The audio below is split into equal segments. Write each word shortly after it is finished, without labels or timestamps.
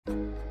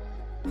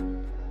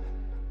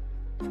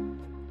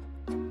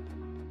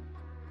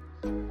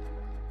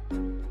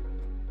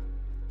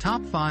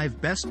Top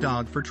 5 Best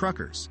Dog for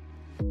Truckers.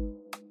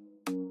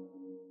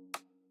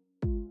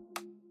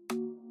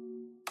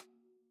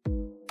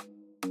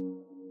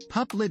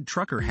 Pup Lid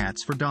Trucker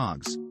Hats for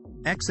Dogs.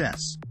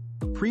 XS.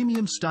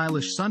 Premium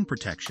stylish sun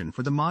protection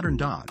for the modern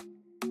dog.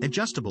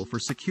 Adjustable for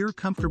secure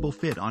comfortable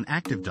fit on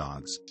active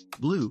dogs.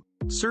 Blue,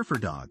 Surfer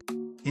Dog.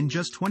 In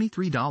just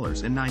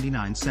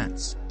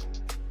 $23.99.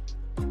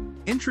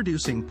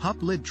 Introducing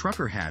Pup Lid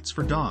Trucker Hats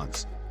for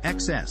Dogs.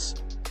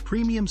 XS.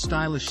 Premium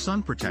stylish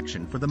sun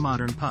protection for the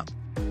modern pup.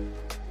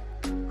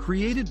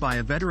 Created by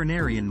a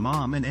veterinarian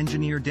mom and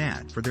engineer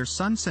dad for their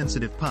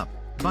sun-sensitive pup,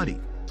 Buddy.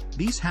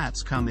 These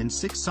hats come in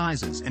 6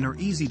 sizes and are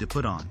easy to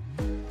put on.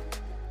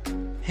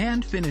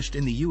 Hand-finished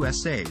in the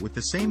USA with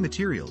the same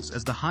materials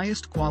as the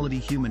highest quality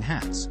human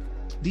hats.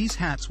 These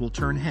hats will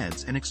turn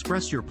heads and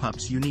express your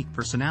pup's unique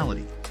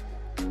personality.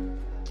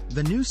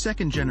 The new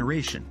second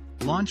generation,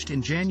 launched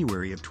in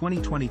January of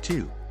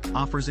 2022,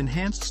 offers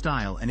enhanced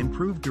style and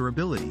improved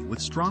durability with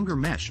stronger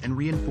mesh and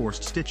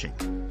reinforced stitching.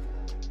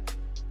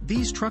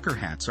 These trucker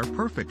hats are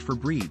perfect for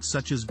breeds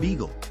such as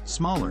Beagle,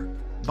 smaller,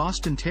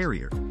 Boston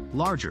Terrier,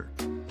 larger,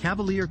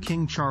 Cavalier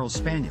King Charles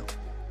Spaniel,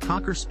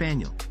 Cocker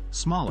Spaniel,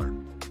 smaller,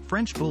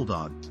 French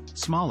Bulldog,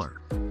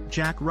 smaller,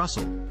 Jack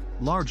Russell,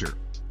 larger,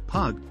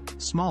 Pug,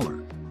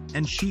 smaller,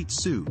 and Shih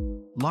Tzu,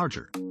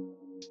 larger.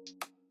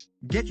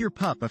 Get your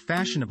pup a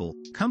fashionable,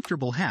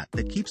 comfortable hat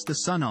that keeps the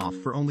sun off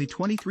for only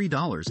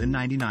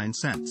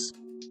 $23.99.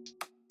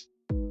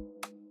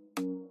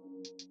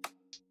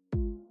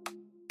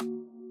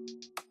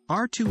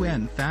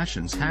 R2N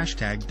Fashions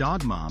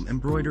 #DogMom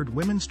embroidered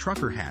women's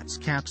trucker hats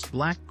caps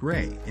black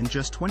gray in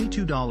just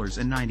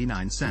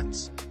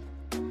 $22.99.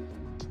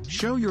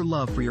 Show your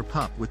love for your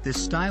pup with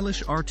this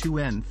stylish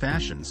R2N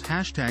Fashions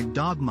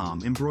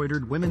 #DogMom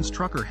embroidered women's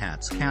trucker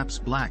hats caps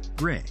black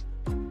gray.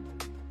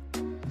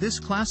 This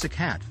classic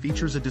hat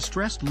features a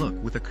distressed look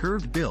with a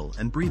curved bill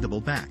and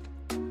breathable back.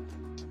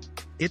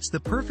 It's the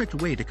perfect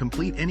way to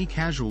complete any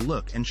casual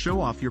look and show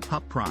off your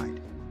pup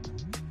pride.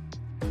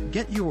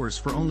 Get yours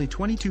for only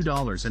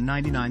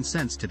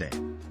 $22.99 today.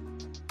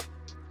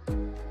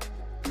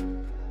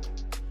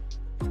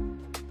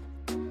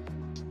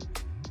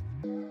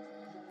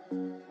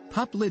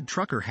 Pup Lid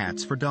Trucker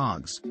Hats for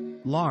Dogs.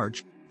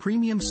 Large,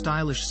 premium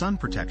stylish sun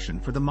protection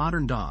for the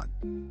modern dog.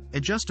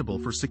 Adjustable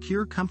for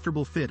secure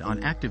comfortable fit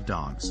on active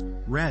dogs.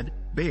 Red,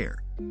 Bear.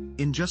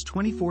 In just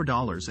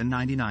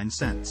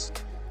 $24.99.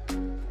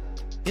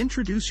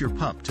 Introduce your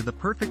pup to the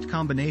perfect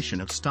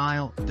combination of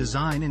style,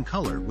 design and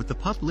color with the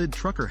Pup Lid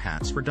Trucker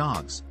Hats for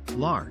Dogs.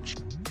 Large.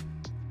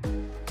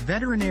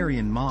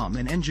 Veterinarian mom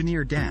and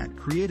engineer dad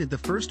created the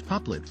first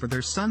pup lid for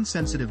their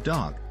sun-sensitive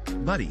dog,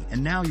 Buddy,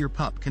 and now your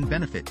pup can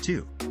benefit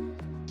too.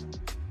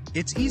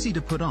 It's easy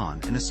to put on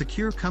and a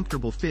secure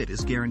comfortable fit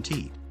is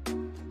guaranteed.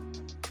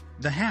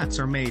 The hats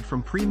are made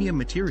from premium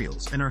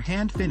materials and are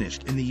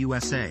hand-finished in the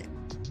USA.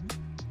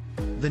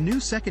 The new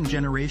second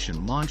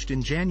generation launched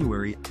in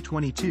January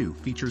 2022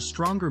 features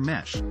stronger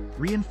mesh,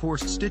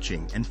 reinforced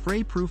stitching and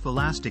fray-proof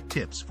elastic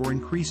tips for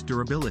increased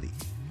durability.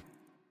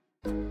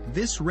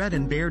 This red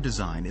and bear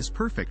design is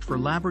perfect for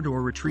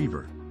Labrador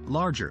Retriever,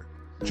 larger,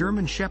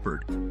 German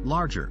Shepherd,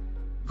 larger,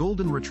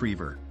 Golden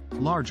Retriever,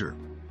 larger,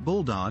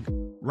 Bulldog,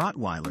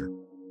 Rottweiler,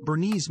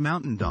 Bernese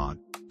Mountain Dog,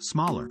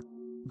 smaller,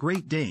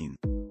 Great Dane,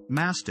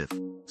 Mastiff,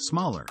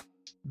 smaller,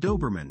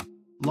 Doberman,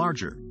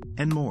 larger,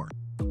 and more.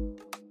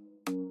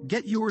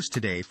 Get yours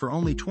today for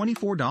only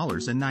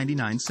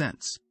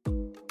 $24.99.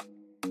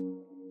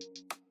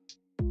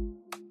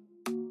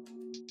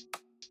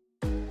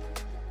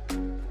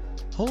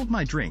 Hold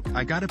my drink,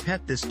 I got a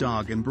pet this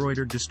dog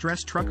embroidered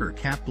distressed trucker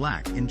cap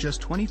black in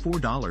just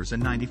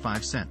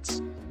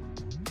 $24.95.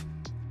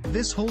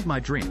 This Hold My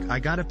Drink, I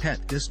Got a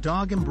Pet this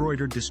dog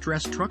embroidered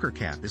distressed trucker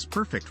cap is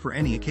perfect for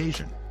any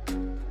occasion.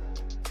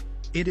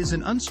 It is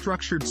an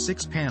unstructured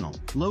 6-panel,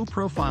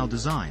 low-profile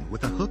design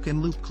with a hook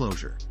and loop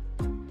closure.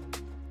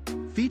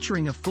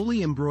 Featuring a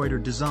fully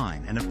embroidered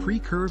design and a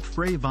pre-curved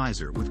fray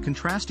visor with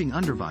contrasting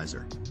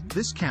undervisor,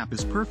 this cap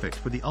is perfect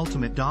for the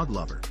ultimate dog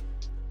lover.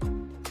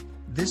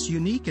 This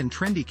unique and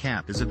trendy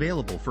cap is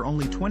available for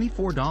only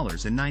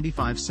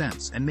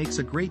 $24.95 and makes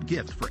a great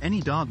gift for any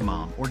dog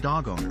mom or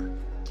dog owner.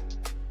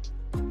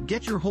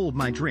 Get your Hold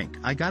My Drink,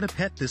 I Got a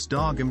Pet this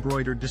dog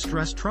embroidered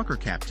distressed trucker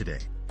cap today.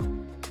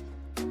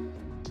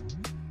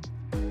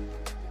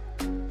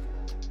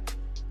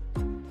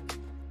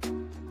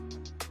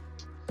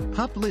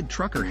 Pup Lid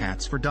Trucker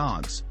Hats for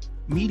Dogs.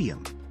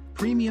 Medium.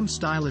 Premium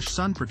stylish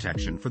sun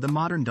protection for the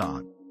modern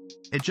dog.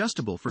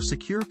 Adjustable for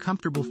secure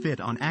comfortable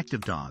fit on active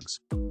dogs.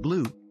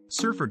 Blue,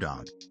 Surfer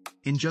Dog.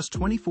 In just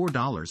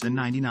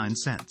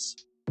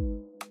 $24.99.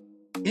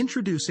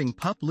 Introducing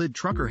Pup Lid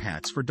Trucker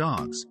Hats for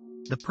Dogs.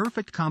 The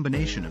perfect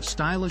combination of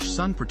stylish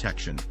sun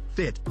protection,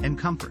 fit, and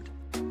comfort.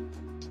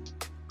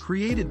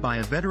 Created by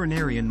a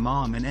veterinarian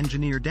mom and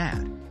engineer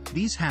dad,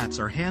 these hats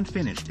are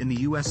hand-finished in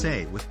the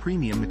USA with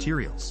premium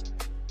materials.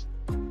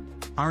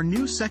 Our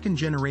new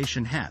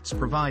second-generation hats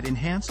provide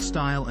enhanced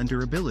style and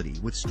durability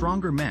with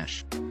stronger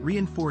mesh,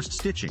 reinforced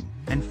stitching,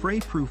 and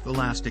fray-proof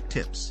elastic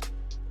tips.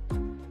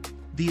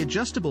 The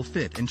adjustable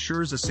fit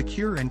ensures a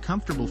secure and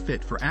comfortable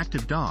fit for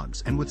active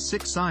dogs, and with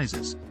 6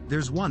 sizes,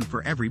 there's one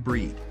for every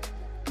breed.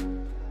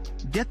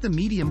 Get the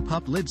medium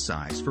pup lid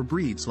size for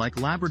breeds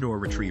like Labrador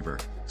Retriever,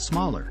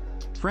 smaller,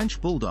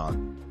 French Bulldog,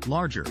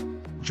 larger,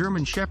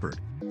 German Shepherd,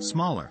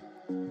 smaller,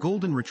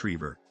 Golden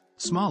Retriever,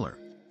 smaller,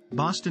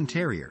 Boston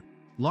Terrier,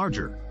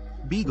 larger,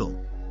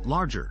 Beagle,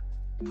 larger,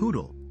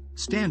 Poodle,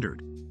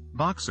 Standard,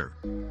 Boxer,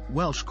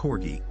 Welsh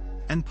Corgi,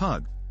 and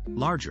Pug,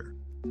 larger.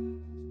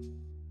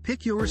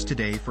 Pick yours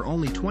today for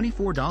only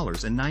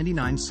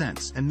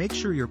 $24.99 and make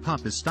sure your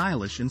pup is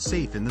stylish and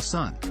safe in the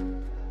sun.